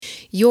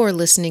You're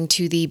listening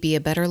to the Be a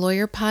Better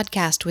Lawyer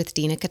podcast with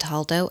Dina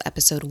Cataldo,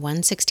 episode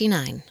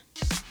 169.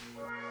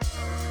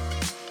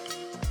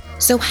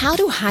 So how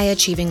do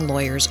high-achieving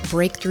lawyers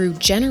break through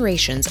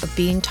generations of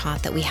being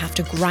taught that we have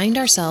to grind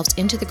ourselves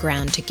into the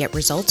ground to get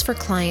results for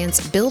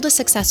clients, build a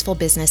successful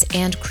business,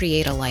 and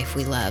create a life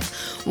we love?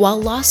 While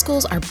law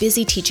schools are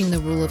busy teaching the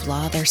rule of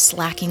law, they're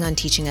slacking on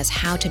teaching us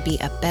how to be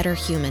a better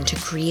human to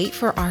create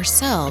for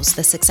ourselves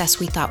the success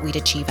we thought we'd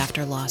achieve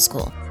after law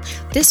school.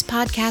 This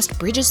podcast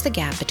bridges the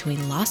gap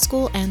between law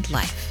school and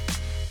life.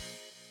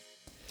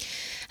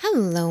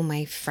 Hello,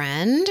 my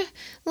friend.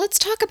 Let's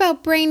talk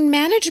about brain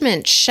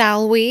management,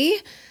 shall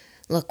we?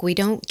 Look, we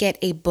don't get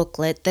a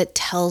booklet that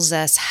tells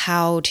us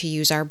how to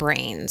use our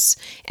brains.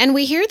 And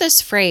we hear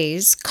this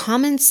phrase,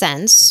 common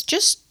sense,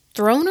 just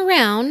thrown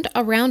around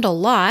a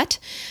lot.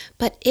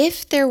 But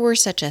if there were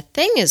such a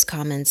thing as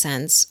common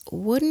sense,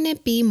 wouldn't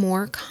it be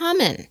more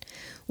common?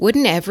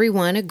 Wouldn't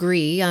everyone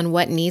agree on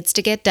what needs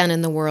to get done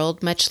in the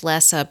world, much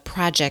less a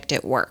project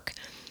at work?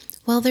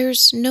 Well,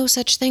 there's no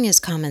such thing as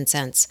common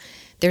sense.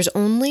 There's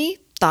only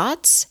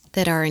thoughts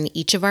that are in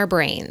each of our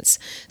brains.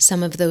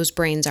 Some of those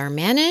brains are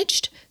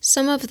managed,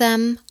 some of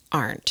them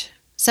aren't.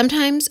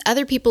 Sometimes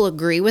other people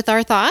agree with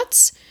our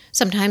thoughts,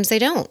 sometimes they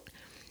don't.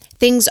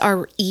 Things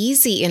are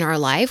easy in our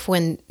life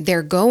when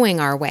they're going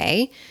our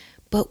way,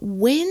 but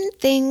when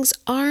things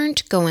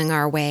aren't going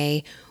our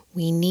way,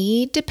 we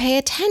need to pay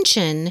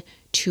attention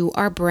to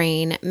our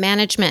brain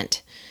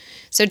management.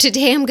 So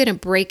today I'm going to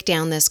break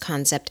down this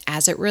concept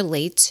as it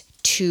relates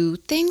to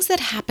things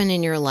that happen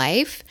in your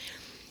life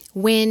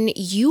when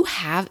you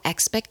have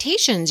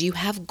expectations, you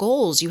have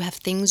goals, you have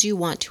things you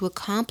want to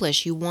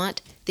accomplish, you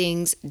want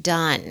things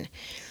done.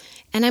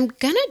 And I'm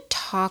going to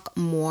talk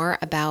more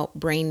about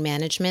brain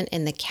management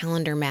in the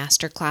Calendar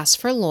Masterclass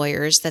for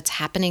Lawyers that's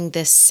happening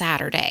this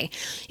Saturday.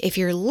 If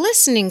you're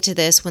listening to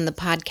this when the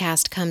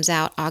podcast comes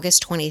out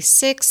August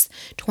 26th,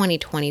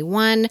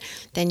 2021,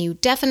 then you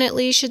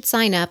definitely should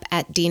sign up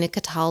at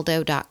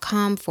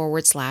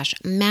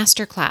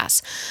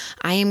dinacataldo.com/masterclass.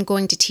 I am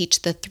going to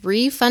teach the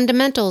 3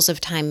 fundamentals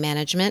of time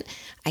management: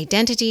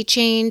 identity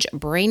change,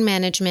 brain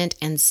management,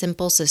 and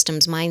simple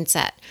systems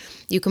mindset.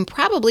 You can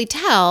probably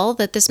tell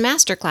that this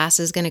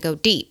masterclass is going to go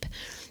deep.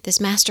 This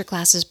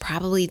masterclass is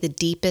probably the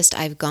deepest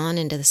I've gone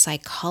into the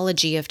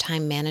psychology of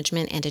time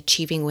management and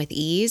achieving with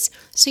ease,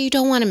 so you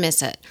don't want to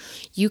miss it.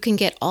 You can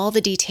get all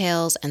the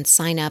details and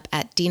sign up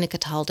at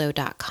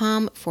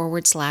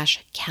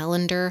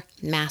dinacataldo.com/calendar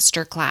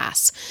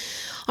masterclass.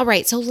 All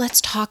right, so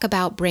let's talk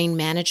about brain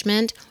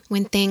management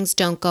when things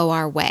don't go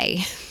our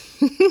way.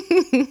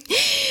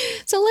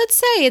 So let's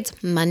say it's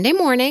Monday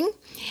morning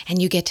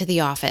and you get to the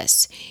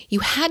office.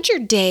 You had your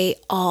day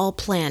all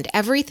planned.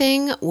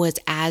 Everything was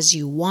as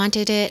you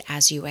wanted it,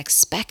 as you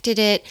expected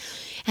it.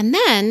 And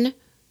then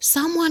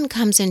someone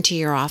comes into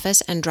your office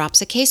and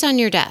drops a case on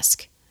your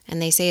desk.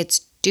 And they say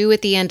it's due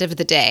at the end of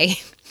the day.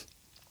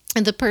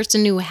 And the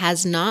person who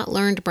has not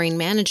learned brain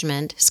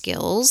management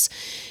skills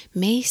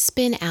may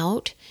spin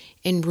out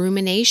in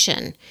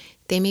rumination.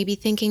 They may be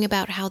thinking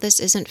about how this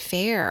isn't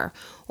fair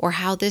or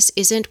how this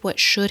isn't what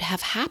should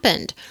have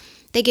happened.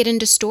 They get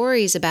into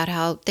stories about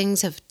how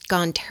things have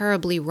gone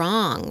terribly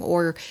wrong,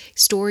 or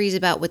stories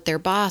about what their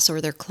boss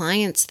or their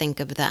clients think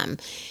of them.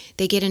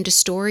 They get into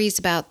stories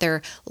about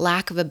their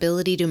lack of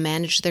ability to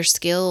manage their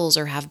skills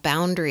or have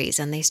boundaries,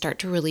 and they start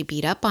to really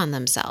beat up on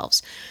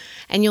themselves.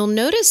 And you'll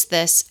notice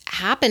this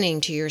happening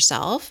to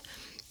yourself,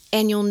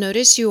 and you'll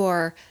notice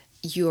the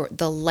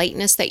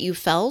lightness that you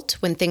felt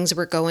when things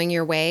were going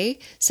your way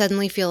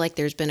suddenly feel like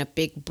there's been a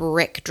big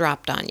brick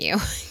dropped on you.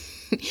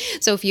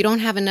 So if you don't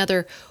have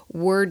another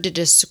word to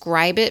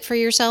describe it for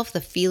yourself,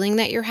 the feeling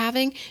that you're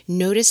having,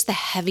 notice the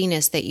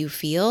heaviness that you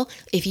feel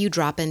if you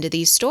drop into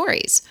these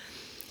stories.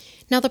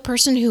 Now, the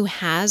person who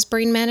has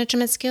brain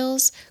management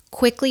skills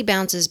quickly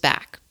bounces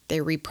back. They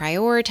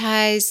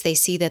reprioritize, they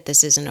see that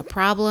this isn't a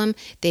problem,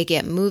 they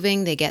get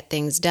moving, they get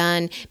things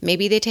done.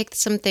 Maybe they take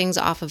some things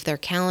off of their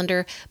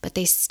calendar, but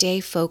they stay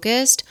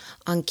focused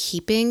on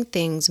keeping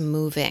things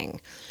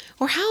moving.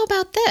 Or how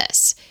about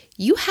this?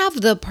 You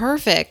have the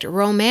perfect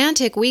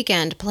romantic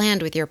weekend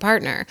planned with your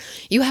partner.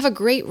 You have a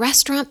great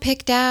restaurant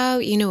picked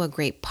out, a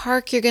great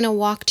park you're going to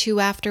walk to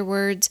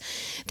afterwards.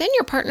 Then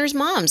your partner's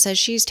mom says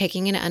she's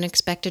taking an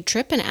unexpected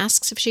trip and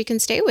asks if she can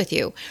stay with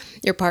you.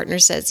 Your partner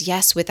says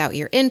yes without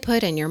your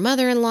input, and your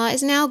mother-in-law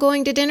is now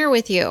going to dinner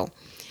with you.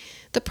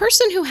 The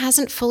person who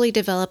hasn't fully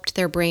developed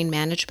their brain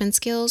management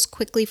skills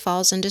quickly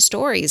falls into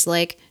stories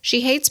like, she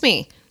hates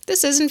me.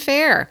 This isn't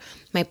fair.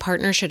 My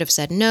partner should have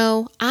said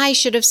no. I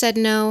should have said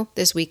no.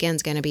 This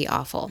weekend's going to be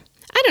awful.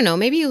 I don't know,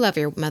 maybe you love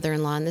your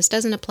mother-in-law and this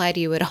doesn't apply to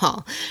you at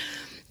all.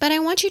 But I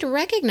want you to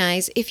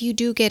recognize if you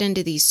do get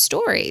into these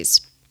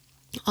stories,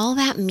 all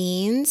that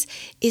means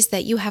is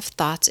that you have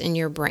thoughts in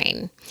your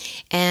brain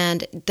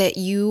and that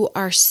you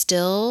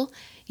still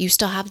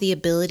have the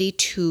ability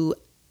to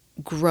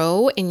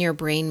grow in your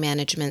brain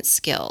management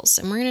skills.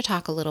 And we're going to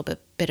talk a little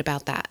bit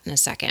about that in a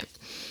second.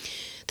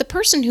 The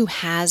person who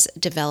has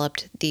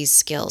developed these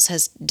skills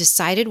has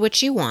decided what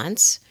she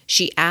wants.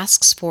 She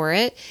asks for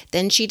it,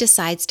 then she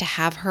decides to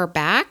have her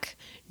back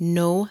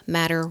no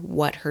matter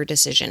what her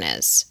decision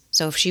is.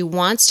 So if she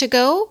wants to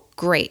go,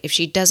 great. If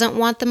she doesn't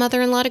want the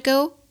mother-in-law to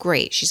go,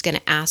 great. She's going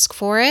to ask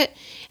for it,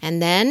 and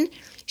then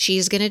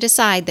she's going to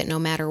decide that no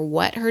matter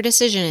what her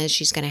decision is,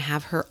 she's going to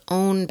have her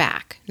own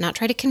back. Not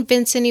try to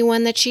convince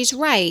anyone that she's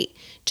right,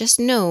 just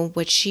know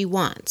what she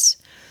wants.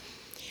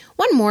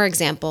 One more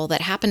example that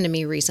happened to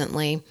me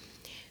recently.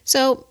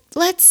 So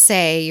let's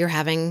say you're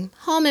having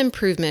home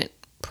improvement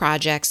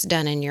projects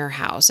done in your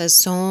house, as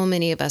so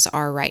many of us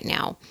are right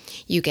now.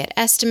 You get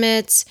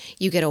estimates,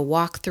 you get a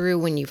walkthrough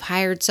when you've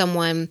hired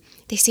someone.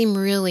 They seem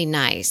really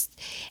nice.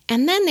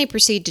 And then they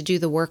proceed to do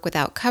the work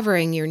without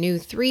covering your new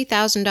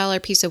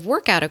 $3,000 piece of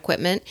workout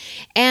equipment,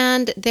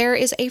 and there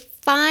is a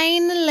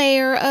fine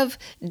layer of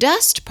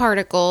dust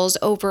particles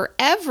over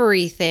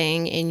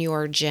everything in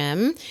your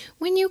gym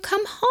when you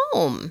come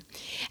home.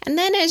 And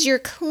then as you're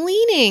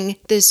cleaning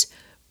this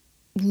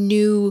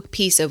new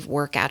piece of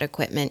workout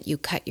equipment, you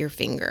cut your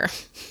finger.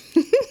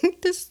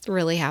 This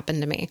really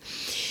happened to me.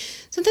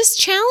 So this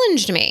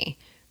challenged me,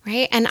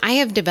 right? And I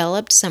have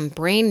developed some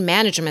brain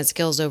management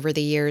skills over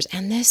the years,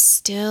 and this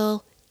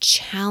still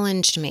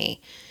challenged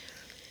me.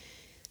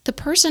 The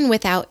person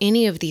without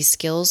any of these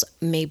skills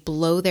may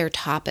blow their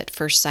top at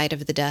first sight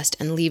of the dust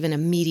and leave an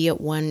immediate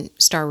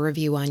 1-star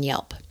review on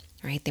Yelp,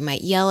 right? They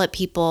might yell at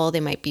people, they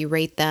might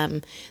berate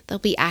them. They'll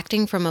be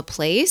acting from a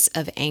place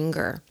of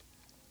anger.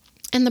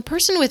 And the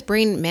person with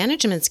brain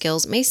management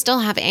skills may still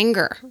have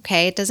anger,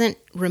 okay? It doesn't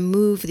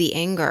remove the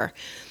anger.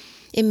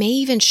 It may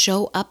even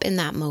show up in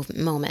that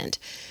moment.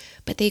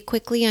 But they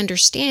quickly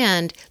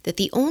understand that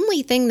the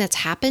only thing that's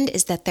happened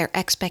is that their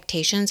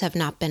expectations have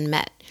not been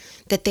met,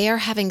 that they are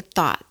having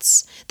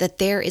thoughts, that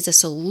there is a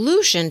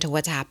solution to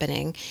what's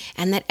happening,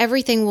 and that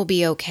everything will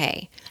be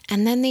okay.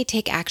 And then they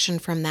take action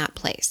from that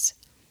place.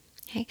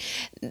 Okay?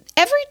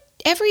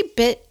 Every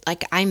bit,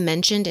 like I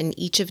mentioned in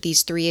each of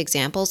these 3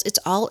 examples, it's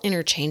all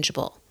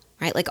interchangeable,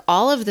 right? Like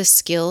all of the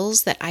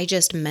skills that I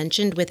just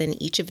mentioned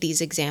within each of these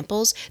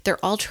examples,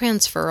 they're all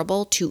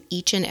transferable to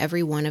each and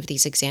every one of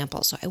these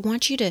examples. So I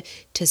want you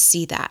to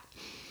see that.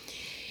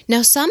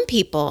 Now, some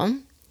people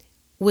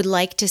would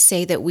like to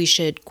say that we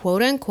should,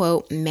 quote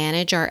unquote,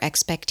 manage our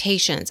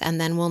expectations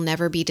and then we'll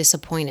never be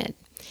disappointed.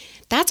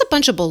 That's a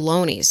bunch of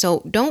baloney,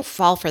 so don't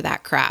fall for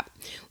that crap.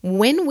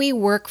 When we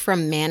work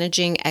from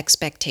managing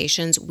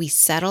expectations, we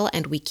settle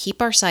and we keep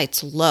our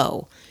sights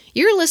low.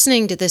 You're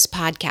listening to this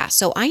podcast,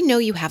 so I know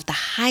you have the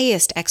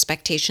highest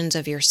expectations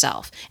of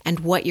yourself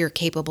and what you're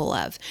capable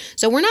of.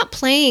 So we're not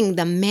playing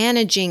the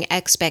managing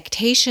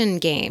expectation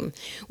game.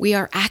 We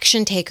are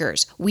action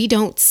takers. We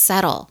don't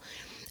settle.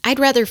 I'd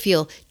rather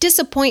feel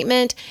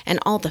disappointment and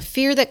all the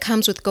fear that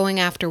comes with going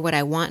after what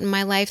I want in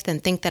my life than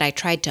think that I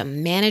tried to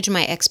manage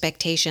my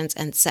expectations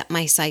and set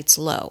my sights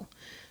low.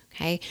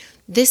 Okay?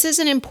 This is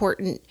an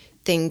important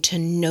thing to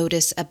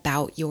notice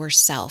about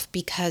yourself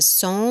because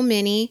so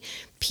many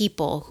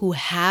people who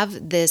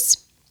have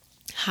this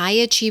high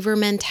achiever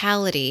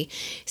mentality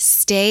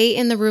stay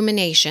in the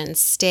rumination,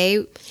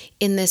 stay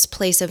in this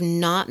place of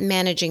not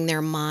managing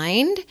their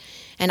mind.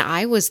 And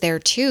I was there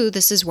too.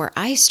 This is where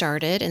I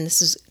started, and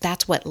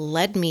that's what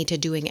led me to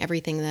doing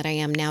everything that I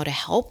am now to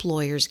help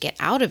lawyers get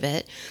out of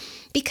it,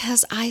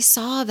 because I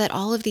saw that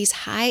all of these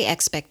high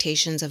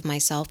expectations of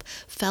myself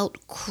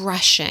felt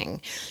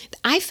crushing.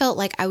 I felt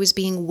like I was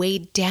being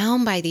weighed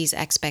down by these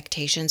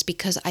expectations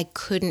because I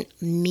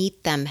couldn't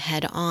meet them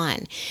head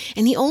on.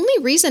 And the only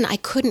reason I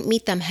couldn't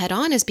meet them head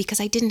on is because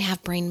I didn't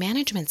have brain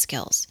management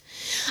skills.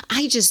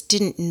 I just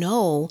didn't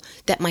know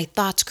that my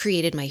thoughts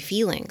created my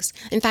feelings.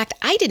 In fact,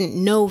 I didn't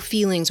know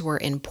feelings were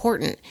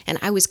important, and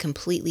I was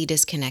completely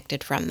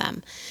disconnected from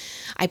them.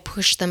 I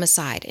pushed them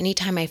aside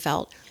anytime I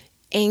felt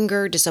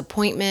anger,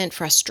 disappointment,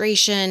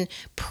 frustration,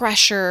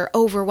 pressure,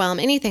 overwhelm,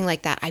 anything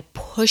like that. I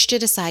pushed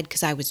it aside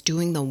because I was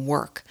doing the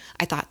work.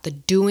 I thought the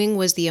doing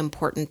was the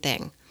important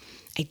thing.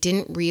 I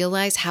didn't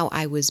realize how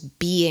I was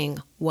being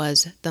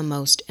was the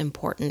most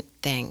important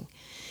thing.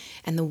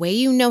 And the way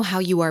you know how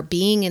you are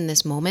being in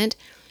this moment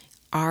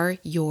are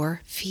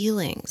your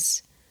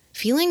feelings.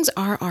 Feelings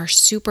are our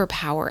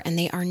superpower, and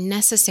they are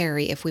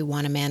necessary if we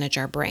want to manage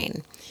our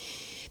brain.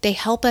 They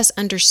help us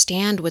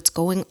understand what's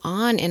going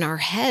on in our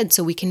head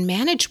so we can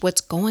manage what's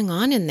going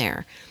on in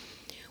there.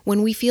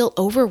 When we feel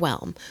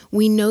overwhelmed,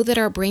 we know that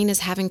our brain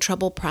is having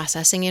trouble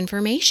processing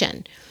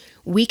information.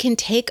 We can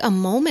take a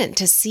moment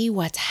to see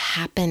what's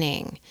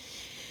happening.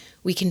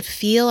 We can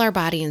feel our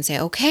body and say,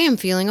 okay, I'm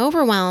feeling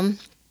overwhelmed.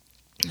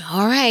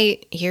 All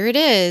right, here it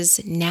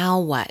is. Now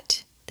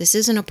what? This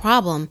isn't a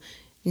problem.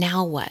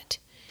 Now what?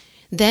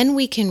 Then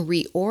we can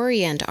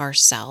reorient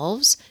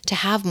ourselves to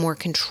have more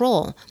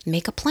control,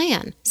 make a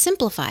plan,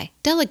 simplify,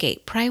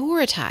 delegate,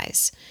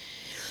 prioritize.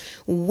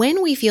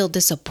 When we feel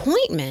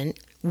disappointment,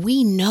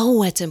 we know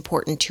what's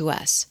important to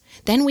us.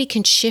 Then we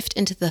can shift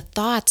into the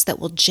thoughts that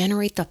will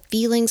generate the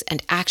feelings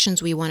and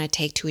actions we want to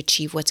take to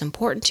achieve what's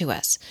important to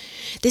us.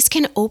 This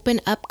can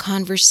open up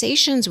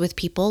conversations with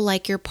people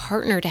like your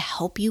partner to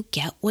help you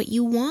get what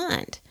you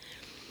want.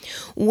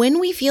 When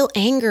we feel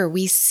anger,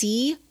 we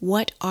see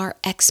what our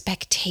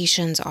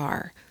expectations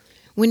are.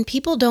 When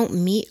people don't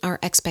meet our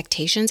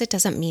expectations, it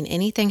doesn't mean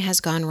anything has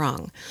gone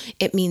wrong.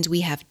 It means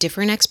we have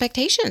different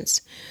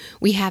expectations.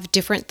 We have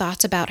different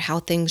thoughts about how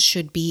things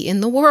should be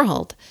in the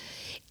world.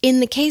 In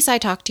the case I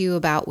talked to you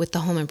about with the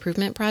home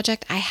improvement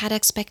project, I had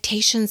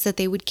expectations that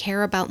they would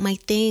care about my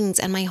things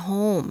and my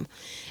home.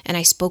 And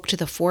I spoke to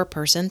the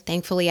foreperson,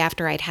 thankfully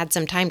after I'd had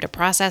some time to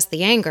process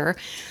the anger,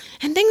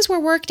 and things were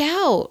worked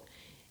out.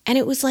 And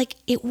it was like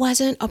it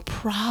wasn't a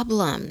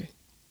problem.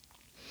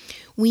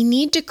 We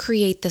need to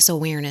create this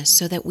awareness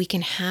so that we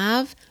can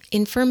have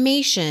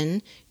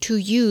information to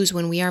use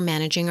when we are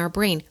managing our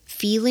brain.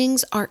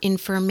 Feelings are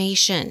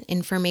information.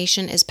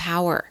 Information is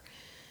power.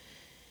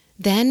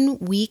 Then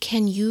we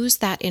can use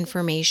that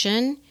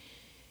information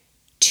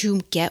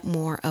to get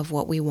more of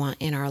what we want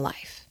in our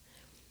life.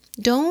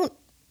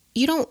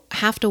 You don't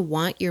have to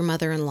want your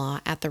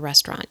mother-in-law at the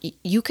restaurant.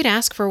 You could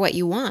ask for what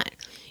you want.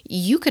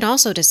 You could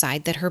also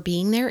decide that her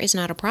being there is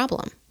not a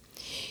problem.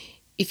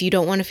 If you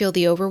don't want to feel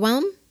the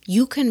overwhelm,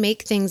 you can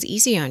make things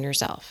easy on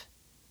yourself.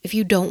 If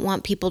you don't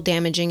want people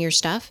damaging your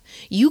stuff,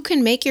 you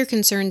can make your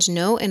concerns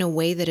known in a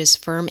way that is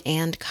firm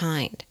and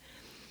kind.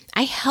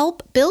 I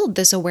help build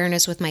this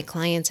awareness with my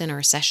clients in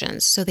our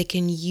sessions so they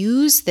can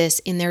use this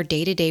in their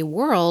day-to-day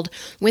world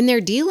when they're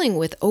dealing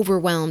with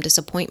overwhelm,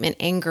 disappointment,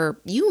 anger,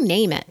 you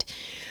name it.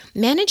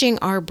 Managing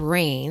our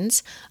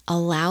brains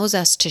allows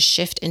us to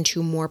shift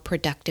into more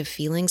productive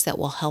feelings that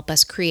will help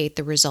us create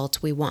the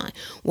results we want,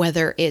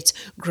 whether it's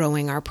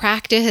growing our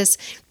practice,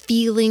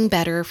 feeling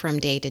better from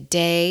day to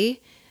day.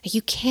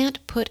 You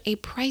can't put a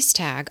price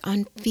tag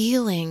on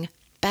feeling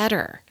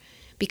better,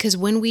 because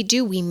when we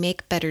do, we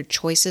make better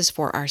choices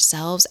for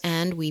ourselves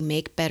and we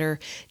make better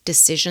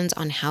decisions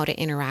on how to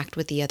interact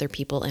with the other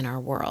people in our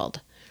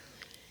world.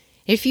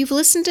 If you've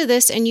listened to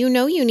this and you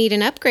know you need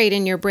an upgrade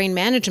in your brain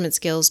management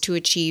skills to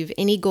achieve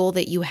any goal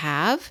that you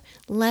have,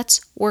 let's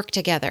work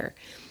together.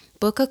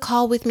 Book a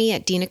call with me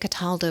at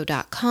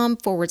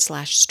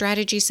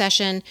dinacataldo.com/strategy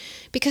session,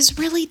 because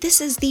really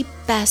this is the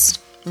best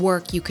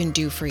work you can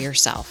do for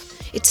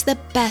yourself. It's the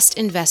best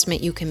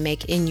investment you can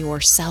make in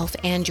yourself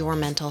and your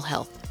mental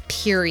health,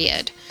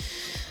 period.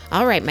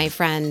 All right, my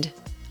friend,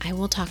 I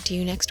will talk to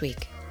you next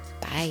week.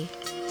 Bye.